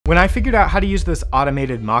When I figured out how to use this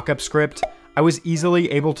automated mockup script, I was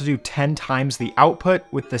easily able to do 10 times the output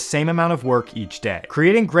with the same amount of work each day.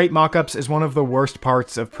 Creating great mockups is one of the worst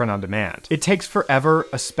parts of print on demand. It takes forever,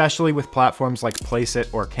 especially with platforms like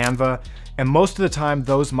Placeit or Canva, and most of the time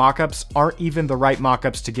those mockups aren't even the right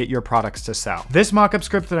mockups to get your products to sell. This mockup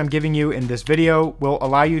script that I'm giving you in this video will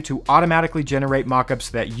allow you to automatically generate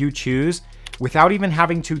mockups that you choose without even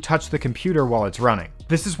having to touch the computer while it's running.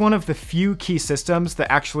 This is one of the few key systems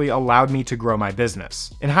that actually allowed me to grow my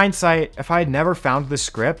business. In hindsight, if I had never found this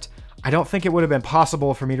script, I don't think it would have been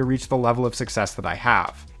possible for me to reach the level of success that I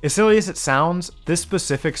have. As silly as it sounds, this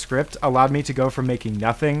specific script allowed me to go from making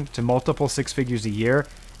nothing to multiple 6 figures a year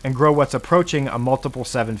and grow what's approaching a multiple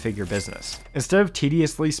 7-figure business. Instead of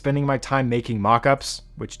tediously spending my time making mockups,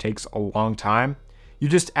 which takes a long time, you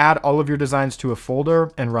just add all of your designs to a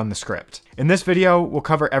folder and run the script. In this video, we'll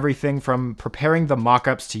cover everything from preparing the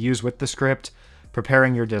mockups to use with the script,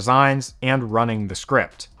 preparing your designs, and running the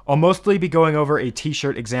script. I'll mostly be going over a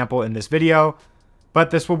t-shirt example in this video, but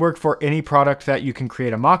this will work for any product that you can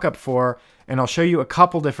create a mockup for, and I'll show you a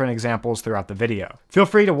couple different examples throughout the video. Feel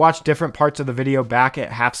free to watch different parts of the video back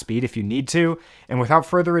at half speed if you need to, and without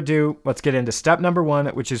further ado, let's get into step number 1,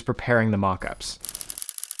 which is preparing the mockups.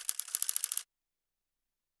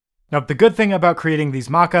 Now, the good thing about creating these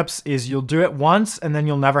mockups is you'll do it once and then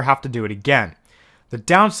you'll never have to do it again. The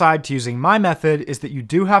downside to using my method is that you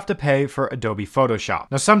do have to pay for Adobe Photoshop.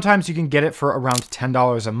 Now, sometimes you can get it for around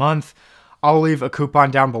 $10 a month. I'll leave a coupon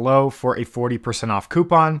down below for a 40% off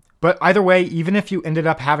coupon. But either way, even if you ended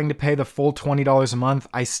up having to pay the full $20 a month,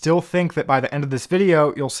 I still think that by the end of this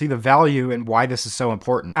video, you'll see the value and why this is so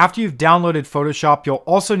important. After you've downloaded Photoshop, you'll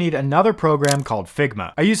also need another program called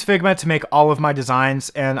Figma. I use Figma to make all of my designs,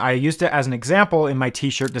 and I used it as an example in my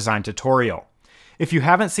t-shirt design tutorial. If you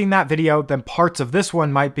haven't seen that video, then parts of this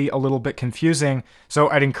one might be a little bit confusing,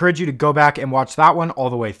 so I'd encourage you to go back and watch that one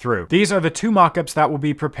all the way through. These are the 2 mockups that we'll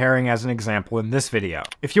be preparing as an example in this video.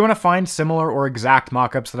 If you want to find similar or exact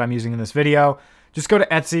mockups that I'm using in this video, just go to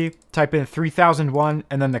Etsy, type in 3001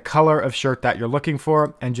 and then the color of shirt that you're looking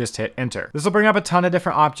for and just hit enter. This will bring up a ton of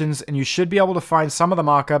different options and you should be able to find some of the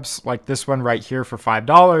mockups like this one right here for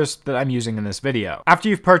 $5 that I'm using in this video. After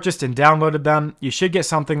you've purchased and downloaded them, you should get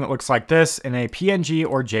something that looks like this in a PNG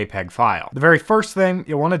or JPEG file. The very first thing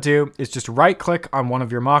you'll want to do is just right click on one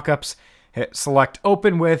of your mockups, hit select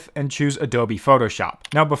open with and choose Adobe Photoshop.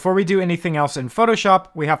 Now, before we do anything else in Photoshop,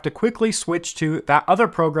 we have to quickly switch to that other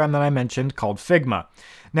program that I mentioned called Figma.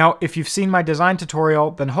 Now, if you've seen my design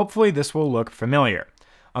tutorial, then hopefully this will look familiar.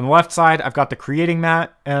 On the left side, I've got the creating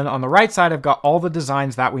mat, and on the right side, I've got all the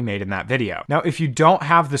designs that we made in that video. Now, if you don't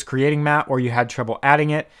have this creating mat or you had trouble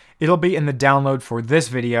adding it, it'll be in the download for this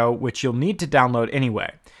video, which you'll need to download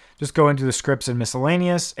anyway. Just go into the scripts and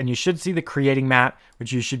miscellaneous, and you should see the creating mat,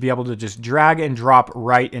 which you should be able to just drag and drop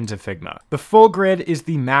right into Figma. The full grid is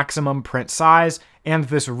the maximum print size, and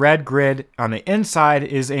this red grid on the inside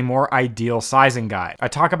is a more ideal sizing guide. I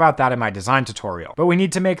talk about that in my design tutorial. But we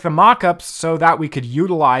need to make the mockups so that we could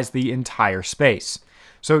utilize the entire space.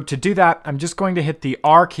 So to do that, I'm just going to hit the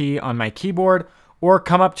R key on my keyboard, or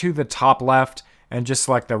come up to the top left and just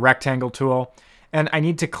select the rectangle tool. And I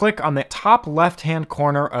need to click on the top left-hand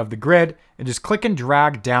corner of the grid and just click and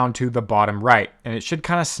drag down to the bottom right, and it should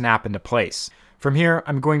kind of snap into place. From here,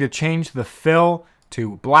 I'm going to change the fill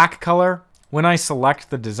to black color. When I select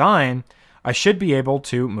the design, I should be able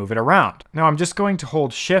to move it around. Now I'm just going to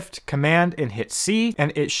hold Shift, Command, and hit C,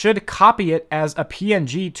 and it should copy it as a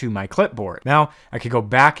PNG to my clipboard. Now I could go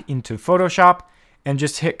back into Photoshop and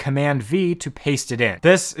just hit Command V to paste it in.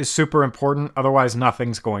 This is super important, otherwise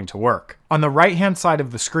nothing's going to work. On the right-hand side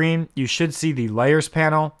of the screen, you should see the Layers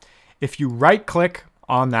panel. If you right-click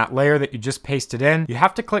on that layer that you just pasted in, you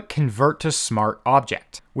have to click Convert to Smart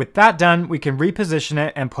Object. With that done, we can reposition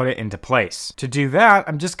it and put it into place. To do that,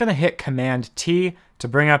 I'm just gonna hit Command T to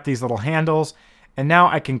bring up these little handles, and now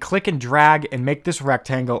I can click and drag and make this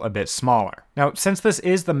rectangle a bit smaller. Now, since this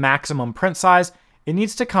is the maximum print size, it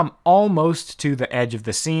needs to come almost to the edge of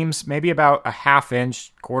the seams, maybe about a ½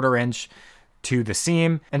 inch, quarter inch to the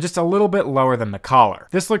seam, and just a little bit lower than the collar.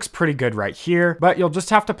 This looks pretty good right here, but you'll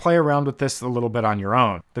just have to play around with this a little bit on your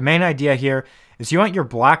own. The main idea here is you want your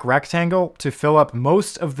black rectangle to fill up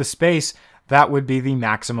most of the space that would be the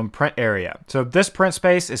maximum print area. So this print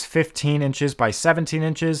space is 15 inches by 17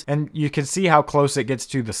 inches, and you can see how close it gets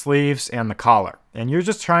to the sleeves and the collar. And you're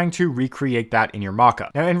just trying to recreate that in your mockup.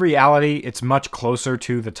 Now in reality, it's much closer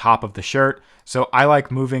to the top of the shirt, so I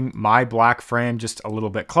like moving my black frame just a little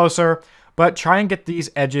bit closer, but try and get these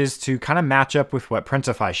edges to kind of match up with what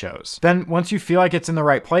Printify shows. Then once you feel like it's in the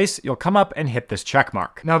right place, you'll come up and hit this check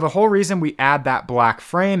mark. Now the whole reason we add that black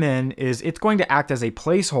frame in is it's going to act as a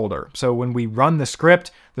placeholder. So when we run the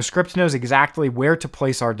script knows exactly where to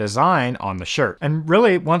place our design on the shirt. And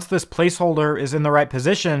really, once this placeholder is in the right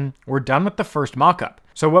position, we're done with the first mockup.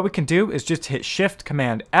 So what we can do is just hit Shift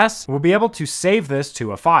Command S. We'll be able to save this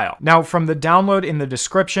to a file. Now from the download in the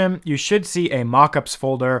description, you should see a Mockups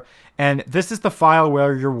folder, and this is the file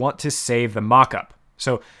where you'll want to save the mockup.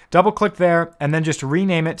 So double click there and then just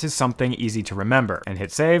rename it to something easy to remember and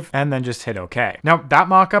hit save and then just hit OK. Now that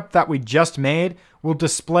mockup that we just made will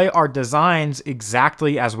display our designs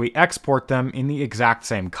exactly as we export them in the exact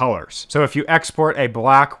same colors. So if you export a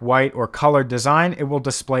black, white, or colored design, it will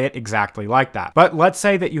display it exactly like that. But let's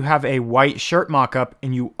say that you have a white shirt mockup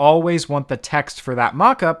and you always want the text for that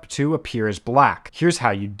mockup to appear as black. Here's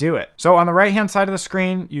how you do it. So on the right-hand side of the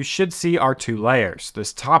screen, you should see our two layers.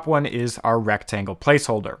 This top one is our rectangle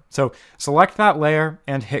placeholder. So select that layer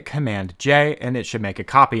and hit Command J and it should make a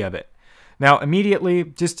copy of it. Now immediately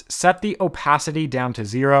just set the opacity down to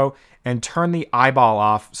 0 and turn the eyeball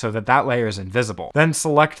off so that that layer is invisible. Then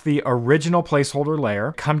select the original placeholder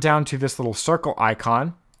layer, come down to this little circle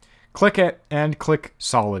icon, click it and click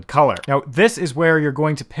solid color. Now this is where you're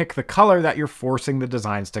going to pick the color that you're forcing the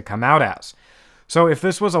designs to come out as. So if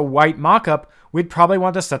this was a white mockup, we'd probably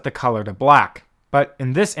want to set the color to black. But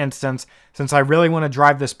in this instance, since I really want to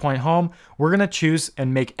drive this point home, we're going to choose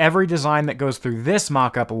and make every design that goes through this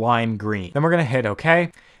mockup lime green. Then we're going to hit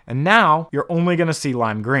OK. And now you're only going to see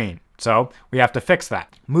lime green. So we have to fix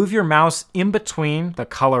that. Move your mouse in between the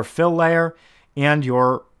color fill layer and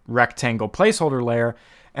your rectangle placeholder layer,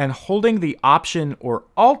 and holding the Option or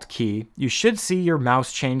Alt key, you should see your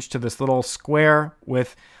mouse change to this little square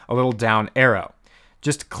with a little down arrow.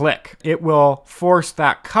 Just click. It will force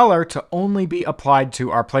that color to only be applied to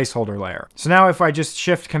our placeholder layer. So now if I just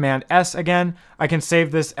Shift Command S again, I can save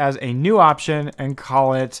this as a new option and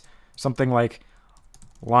call it something like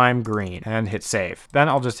lime green and hit save. Then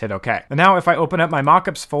I'll just hit OK. And now if I open up my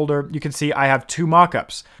mockups folder, you can see I have two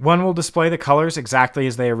mockups. One will display the colors exactly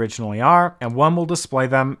as they originally are, and one will display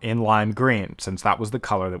them in lime green, since that was the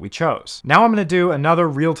color that we chose. Now I'm going to do another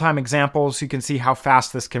real-time example so you can see how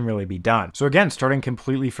fast this can really be done. So again, starting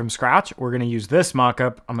completely from scratch, we're going to use this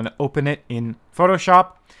mockup. I'm going to open it in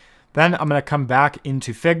Photoshop. Then I'm going to come back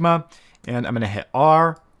into Figma and I'm going to hit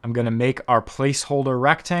R. I'm going to make our placeholder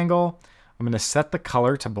rectangle. I'm going to set the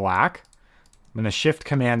color to black. I'm going to Shift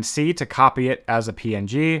Command C to copy it as a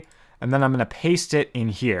PNG, and then I'm going to paste it in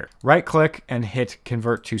here. Right click and hit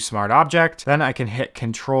Convert to Smart Object. Then I can hit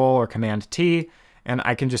Control or Command T, and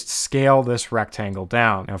I can just scale this rectangle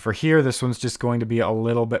down. Now for here, this one's just going to be a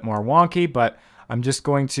little bit more wonky, but I'm just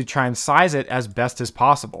going to try and size it as best as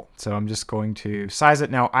possible. So I'm just going to size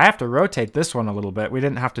it. Now I have to rotate this one a little bit. We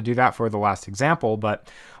didn't have to do that for the last example, but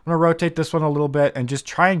I'm going to rotate this one a little bit and just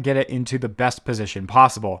try and get it into the best position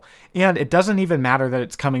possible. And it doesn't even matter that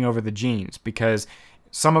it's coming over the jeans because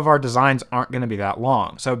some of our designs aren't going to be that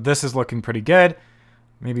long. So this is looking pretty good.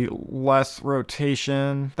 Maybe less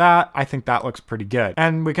rotation. I think that looks pretty good.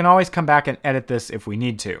 And we can always come back and edit this if we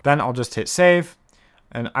need to. Then I'll just hit save.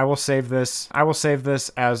 And I will save this. I will save this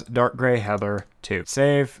as dark gray heather 2.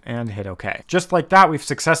 Save and hit OK. Just like that, we've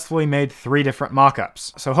successfully made 3 different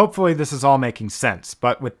mockups. So hopefully this is all making sense.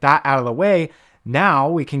 But with that out of the way, now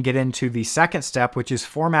we can get into the second step, which is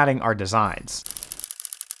formatting our designs.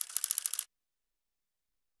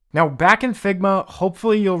 Now back in Figma,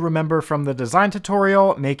 hopefully you'll remember from the design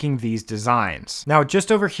tutorial making these designs. Now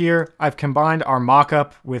just over here, I've combined our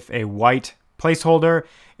mockup with a white placeholder,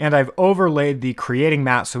 and I've overlaid the creating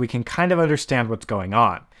mat so we can kind of understand what's going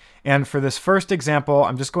on. And for this first example,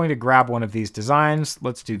 I'm just going to grab one of these designs.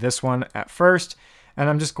 Let's do this one at first, and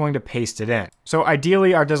I'm just going to paste it in. So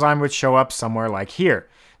ideally, our design would show up somewhere like here.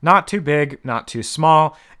 Not too big, not too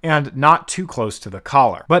small, and not too close to the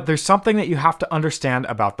collar. But there's something that you have to understand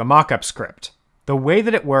about the mockup script. The way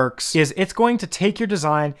that it works is it's going to take your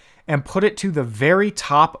design and put it to the very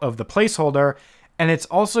top of the placeholder, and it's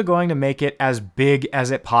also going to make it as big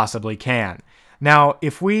as it possibly can. Now,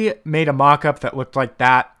 if we made a mockup that looked like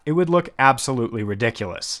that, it would look absolutely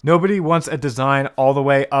ridiculous. Nobody wants a design all the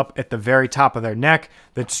way up at the very top of their neck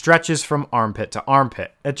that stretches from armpit to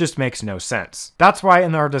armpit. It just makes no sense. That's why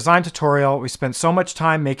in our design tutorial, we spent so much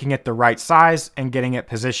time making it the right size and getting it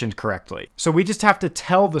positioned correctly. So we just have to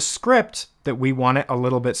tell the script that we want it a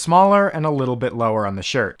little bit smaller and a little bit lower on the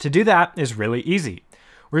shirt. To do that is really easy.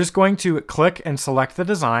 We're just going to click and select the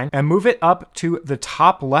design and move it up to the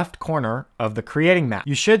top left corner of the creating mat.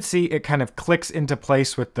 You should see it kind of clicks into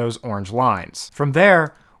place with those orange lines. From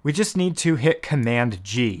there, we just need to hit Command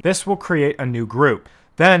G. This will create a new group.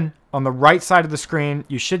 Then on the right side of the screen,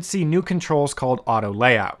 you should see new controls called Auto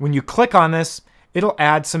Layout. When you click on this, it'll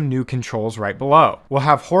add some new controls right below. We'll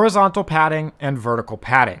have horizontal padding and vertical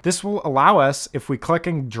padding. This will allow us, if we click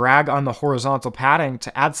and drag on the horizontal padding,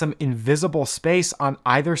 to add some invisible space on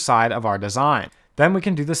either side of our design. Then we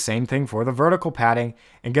can do the same thing for the vertical padding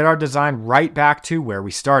and get our design right back to where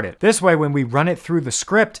we started. This way, when we run it through the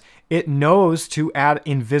script, it knows to add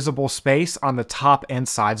invisible space on the top and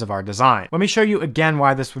sides of our design. Let me show you again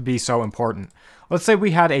why this would be so important. Let's say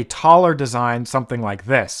we had a taller design, something like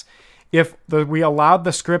this. If we allowed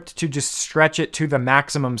the script to just stretch it to the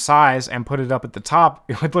maximum size and put it up at the top,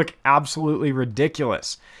 it would look absolutely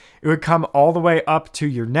ridiculous. It would come all the way up to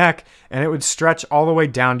your neck and it would stretch all the way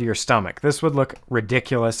down to your stomach. This would look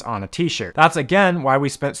ridiculous on a t-shirt. That's again why we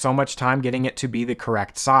spent so much time getting it to be the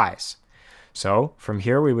correct size. So from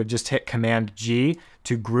here, we would just hit Command G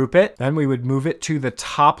to group it. Then we would move it to the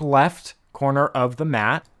top left corner of the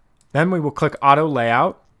mat. Then we will click Auto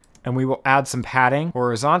Layout and we will add some padding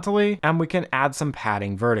horizontally and we can add some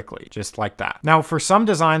padding vertically, just like that. Now for some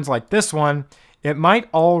designs like this one, it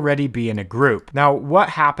might already be in a group. Now what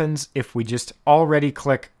happens if we just already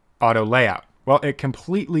click Auto Layout? Well, it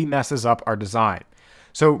completely messes up our design.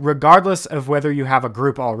 So regardless of whether you have a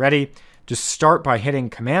group already, just start by hitting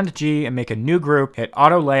Command G and make a new group, hit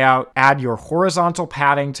Auto Layout, add your horizontal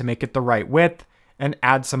padding to make it the right width, and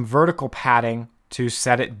add some vertical padding to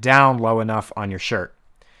set it down low enough on your shirt.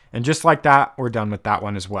 And just like that, we're done with that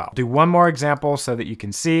one as well. Do one more example so that you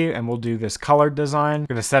can see, and we'll do this colored design.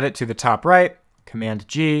 We're gonna set it to the top right, Command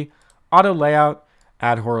G, Auto Layout,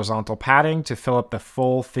 add horizontal padding to fill up the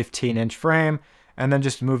full 15-inch frame, and then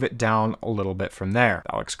just move it down a little bit from there.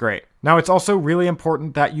 That looks great. Now it's also really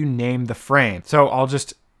important that you name the frame. So I'll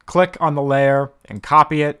just click on the layer and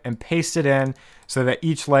copy it and paste it in so that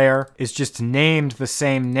each layer is just named the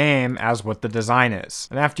same name as what the design is.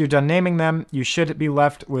 And after you're done naming them, you should be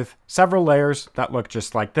left with several layers that look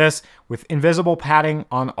just like this with invisible padding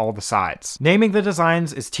on all the sides. Naming the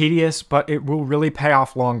designs is tedious, but it will really pay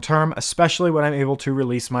off long term, especially when I'm able to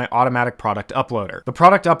release my automatic product uploader. The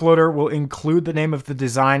product uploader will include the name of the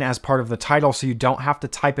design as part of the title so you don't have to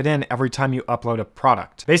type it in every time you upload a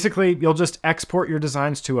product. Basically, you'll just export your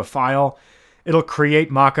designs to a file. It'll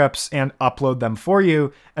create mockups and upload them for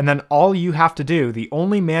you, and then all you have to do, the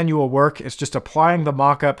only manual work, is just applying the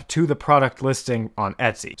mockup to the product listing on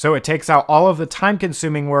Etsy. So it takes out all of the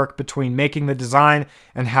time-consuming work between making the design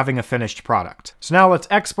and having a finished product. So now let's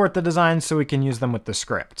export the designs so we can use them with the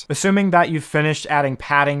script. Assuming that you've finished adding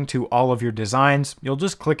padding to all of your designs, you'll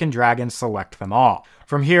just click and drag and select them all.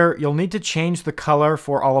 From here, you'll need to change the color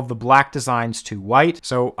for all of the black designs to white.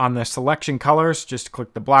 So on the selection colors, just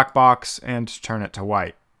click the black box and turn it to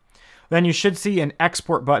white. Then you should see an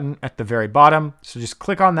export button at the very bottom. So just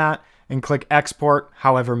click on that and click export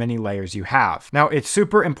however many layers you have. Now it's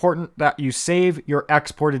super important that you save your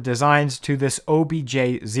exported designs to this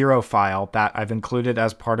obj0 file that I've included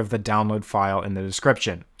as part of the download file in the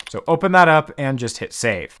description. So open that up and just hit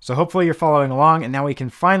save. So hopefully you're following along, and now we can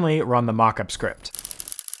finally run the mockup script.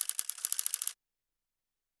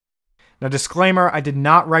 Now disclaimer, I did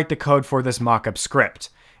not write the code for this mockup script.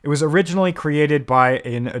 It was originally created by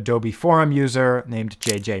an Adobe forum user named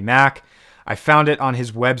JJ Mack. I found it on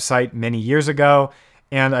his website many years ago,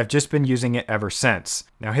 and I've just been using it ever since.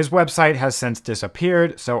 Now his website has since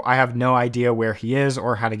disappeared, so I have no idea where he is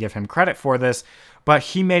or how to give him credit for this, but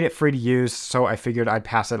he made it free to use, so I figured I'd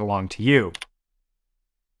pass it along to you.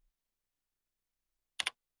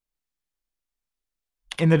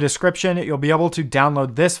 In the description, you'll be able to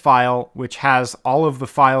download this file, which has all of the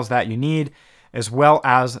files that you need, as well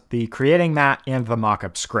as the creating mat and the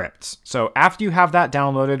mockup scripts. So after you have that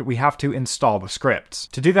downloaded, we have to install the scripts.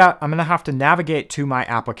 To do that, I'm gonna have to navigate to my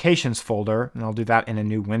applications folder, and I'll do that in a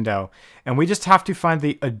new window. And we just have to find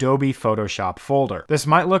the Adobe Photoshop folder. This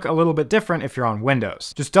might look a little bit different if you're on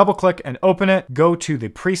Windows. Just double click and open it, go to the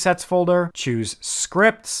presets folder, choose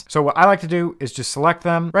scripts. So what I like to do is just select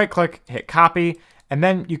them, right click, hit copy, and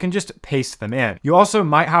then you can just paste them in. You also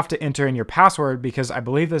might have to enter in your password because I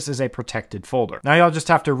believe this is a protected folder. Now you'll just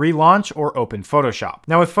have to relaunch or open Photoshop.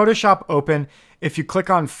 Now with Photoshop open, if you click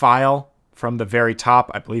on File from the very top,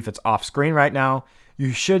 I believe it's off screen right now,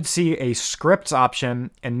 you should see a scripts option,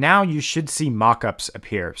 and now you should see mockups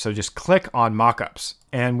appear. So just click on mockups.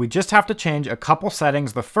 And we just have to change a couple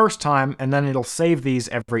settings the first time, and then it'll save these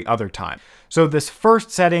every other time. So this first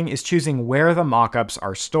setting is choosing where the mockups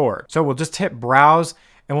are stored. So we'll just hit browse,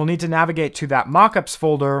 and we'll need to navigate to that mockups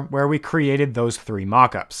folder where we created those 3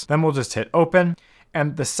 mockups. Then we'll just hit open,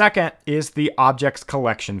 and the second is the objects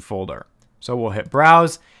collection folder. So we'll hit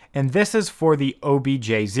browse, and this is for the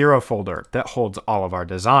obj0 folder that holds all of our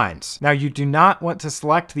designs. Now you do not want to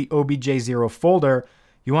select the obj0 folder,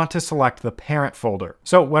 you want to select the parent folder.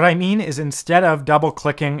 So what I mean is instead of double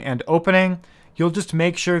clicking and opening, you'll just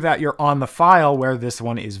make sure that you're on the file where this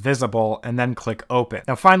one is visible and then click open.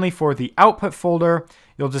 Now finally, for the output folder,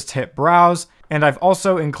 you'll just hit browse, and I've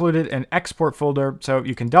also included an export folder so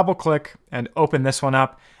you can double click and open this one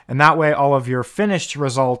up, and that way all of your finished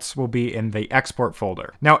results will be in the export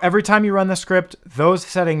folder. Now every time you run the script, those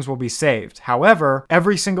settings will be saved. However,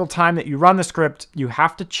 every single time that you run the script, you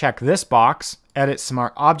have to check this box, edit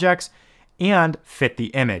smart objects, and fit the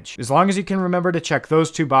image. As long as you can remember to check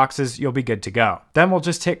those two boxes, you'll be good to go. Then we'll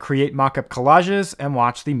just hit create mockup collages and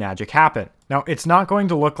watch the magic happen. Now it's not going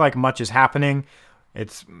to look like much is happening.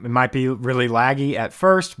 It might be really laggy at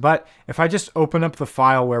first, but if I just open up the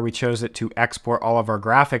file where we chose it to export all of our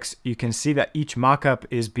graphics, you can see that each mockup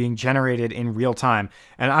is being generated in real time,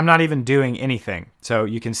 and I'm not even doing anything. So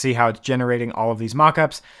you can see how it's generating all of these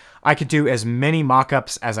mockups. I could do as many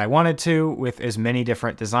mockups as I wanted to with as many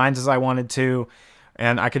different designs as I wanted to,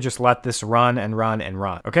 and I could just let this run and run and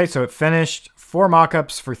run. Okay, so it finished 4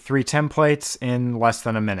 mockups for 3 templates in less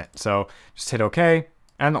than a minute. So just hit OK.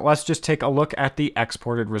 And let's just take a look at the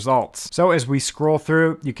exported results. So as we scroll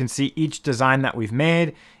through, you can see each design that we've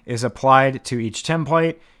made is applied to each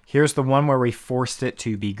template. Here's the one where we forced it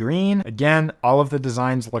to be green. Again, all of the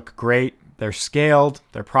designs look great. They're scaled,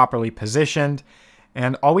 they're properly positioned.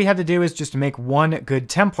 And all we had to do is just make one good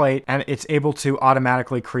template, and it's able to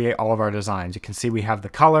automatically create all of our designs. You can see we have the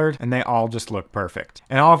colored, and they all just look perfect.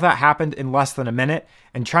 And all of that happened in less than a minute,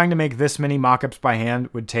 and trying to make this many mockups by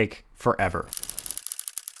hand would take forever.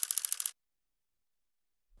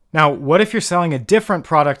 Now, what if you're selling a different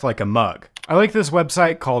product like a mug? I like this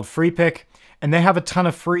website called FreePick, and they have a ton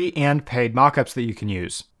of free and paid mockups that you can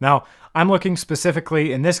use. Now, I'm looking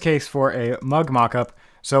specifically in this case for a mug mockup,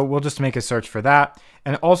 so we'll just make a search for that.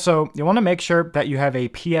 And also, you want to make sure that you have a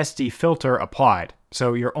PSD filter applied,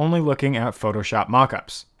 so you're only looking at Photoshop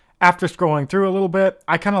mockups. After scrolling through a little bit,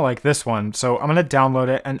 I kind of like this one, so I'm going to download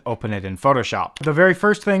it and open it in Photoshop. The very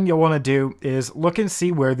first thing you'll want to do is look and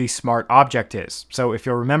see where the smart object is. So if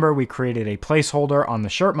you'll remember, we created a placeholder on the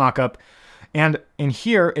shirt mockup, and in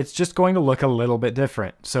here, it's just going to look a little bit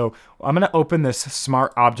different. So I'm going to open this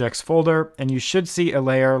smart objects folder, and you should see a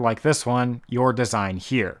layer like this one, your design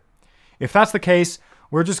here. If that's the case,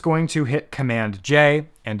 we're just going to hit Command J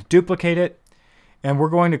and duplicate it. And we're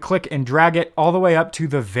going to click and drag it all the way up to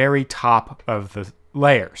the very top of the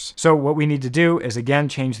layers. So what we need to do is again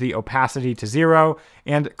change the opacity to 0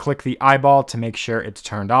 and click the eyeball to make sure it's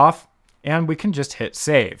turned off. And we can just hit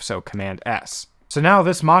save, so Command S. So now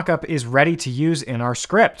this mockup is ready to use in our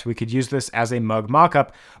script. We could use this as a mug mockup,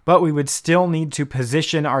 but we would still need to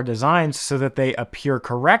position our designs so that they appear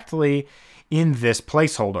correctly in this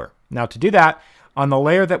placeholder. Now to do that, on the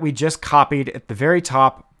layer that we just copied at the very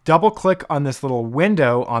top, double click on this little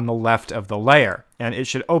window on the left of the layer, and it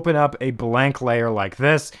should open up a blank layer like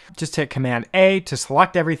this. Just hit Command A to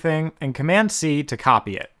select everything and Command C to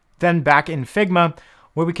copy it. Then back in Figma,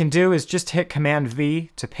 what we can do is just hit Command V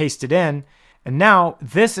to paste it in. And now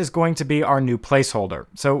this is going to be our new placeholder.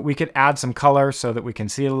 So we could add some color so that we can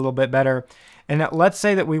see it a little bit better. And let's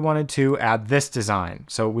say that we wanted to add this design.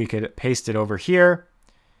 So we could paste it over here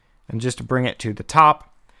and just bring it to the top.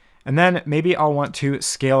 And then maybe I'll want to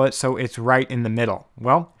scale it so it's right in the middle.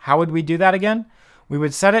 Well, how would we do that again? We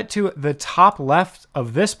would set it to the top left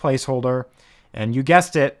of this placeholder, and you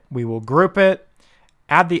guessed it, we will group it,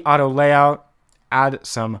 add the auto layout, add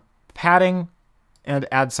some padding, and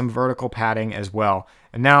add some vertical padding as well.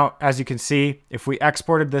 And now, as you can see, if we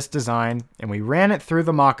exported this design and we ran it through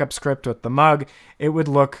the mockup script with the mug, it would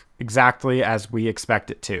look exactly as we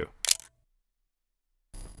expect it to.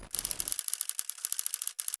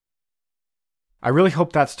 I really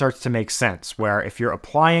hope that starts to make sense, where if you're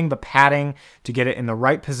applying the padding to get it in the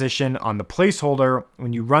right position on the placeholder,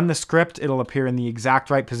 when you run the script, it'll appear in the exact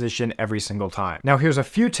right position every single time. Now here's a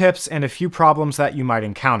few tips and a few problems that you might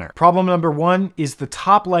encounter. Problem number 1 is the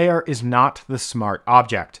top layer is not the smart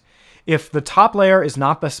object. If the top layer is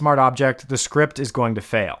not the smart object, the script is going to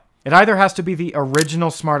fail. It either has to be the original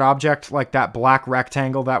smart object, like that black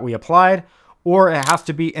rectangle that we applied, or it has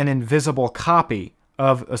to be an invisible copy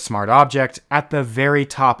of a smart object at the very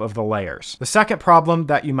top of the layers. The second problem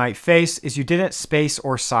that you might face is you didn't space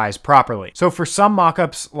or size properly. So for some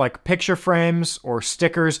mockups like picture frames or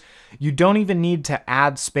stickers, you don't even need to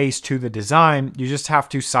add space to the design, you just have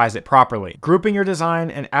to size it properly. Grouping your design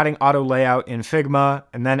and adding auto layout in Figma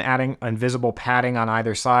and then adding invisible padding on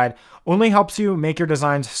either side only helps you make your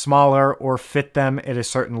designs smaller or fit them at a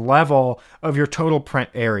certain level of your total print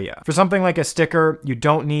area. For something like a sticker, you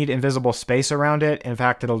don't need invisible space around it. In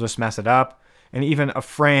fact, it'll just mess it up. And even a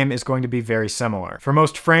frame is going to be very similar. For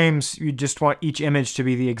most frames, you just want each image to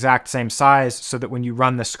be the exact same size so that when you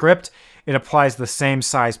run the script, it applies the same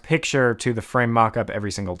size picture to the frame mockup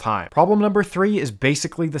every single time. Problem number 3 is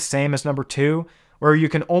basically the same as number 2, where you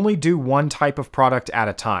can only do one type of product at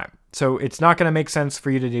a time. So it's not going to make sense for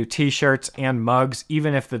you to do t-shirts and mugs,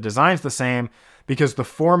 even if the design's the same, because the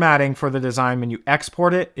formatting for the design when you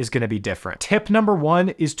export it is going to be different. Tip number 1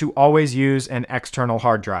 is to always use an external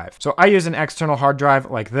hard drive. So I use an external hard drive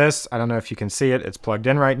like this. I don't know if you can see it. It's plugged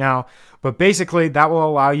in right now. But basically, that will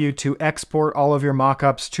allow you to export all of your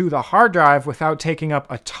mockups to the hard drive without taking up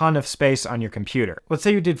a ton of space on your computer. Let's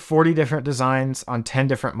say you did 40 different designs on 10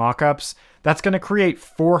 different mockups. That's going to create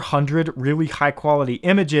 400 really high quality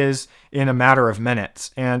images in a matter of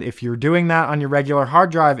minutes. And if you're doing that on your regular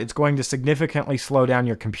hard drive, it's going to significantly slow down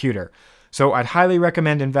your computer. So I'd highly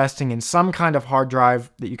recommend investing in some kind of hard drive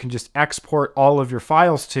that you can just export all of your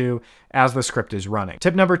files to as the script is running.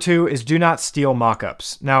 Tip number 2 is do not steal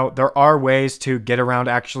mockups. Now, there are ways to get around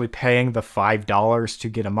actually paying the $5 to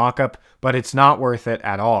get a mockup, but it's not worth it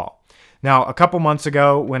at all. Now, a couple months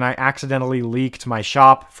ago, when I accidentally leaked my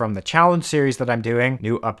shop from the challenge series that I'm doing,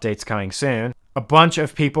 new updates coming soon, a bunch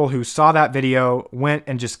of people who saw that video went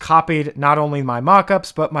and just copied not only my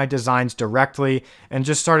mockups, but my designs directly and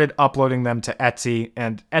just started uploading them to Etsy,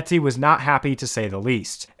 and Etsy was not happy to say the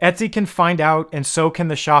least. Etsy can find out, and so can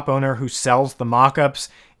the shop owner who sells the mockups,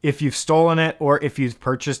 if you've stolen it or if you've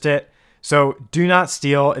purchased it. So do not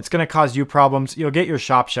steal. It's going to cause you problems. You'll get your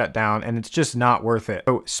shop shut down, and it's just not worth it.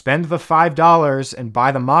 So spend the $5 and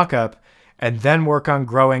buy the mockup, and then work on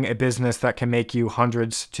growing a business that can make you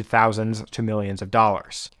hundreds to thousands to millions of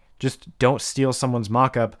dollars. Just don't steal someone's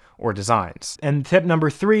mockup or designs. And tip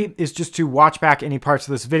number 3 is just to watch back any parts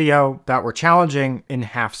of this video that were challenging in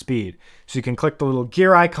half speed. So you can click the little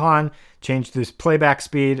gear icon, change this playback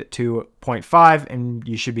speed to 0.5, and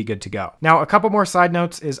you should be good to go. Now, a couple more side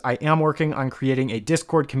notes is I am working on creating a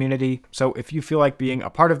Discord community. So if you feel like being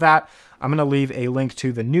a part of that, I'm going to leave a link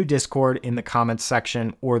to the new Discord in the comments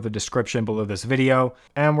section or the description below this video.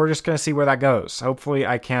 And we're just going to see where that goes. Hopefully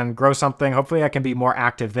I can grow something. Hopefully I can be more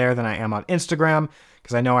active there than I am on Instagram,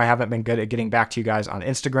 because I know I haven't been good at getting back to you guys on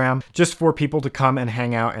Instagram, just for people to come and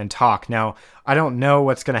hang out and talk. Now, I don't know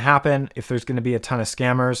what's going to happen, if there's going to be a ton of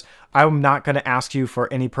scammers. I'm not going to ask you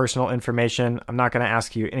for any personal information. I'm not going to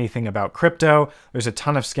ask you anything about crypto. There's a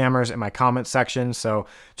ton of scammers in my comment section, so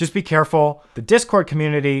just be careful. The Discord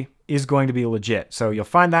community is going to be legit, so you'll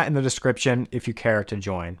find that in the description if you care to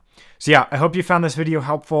join. So yeah, I hope you found this video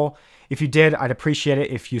helpful. If you did, I'd appreciate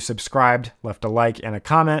it if you subscribed, left a like and a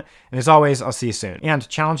comment, and as always, I'll see you soon. And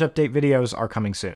challenge update videos are coming soon.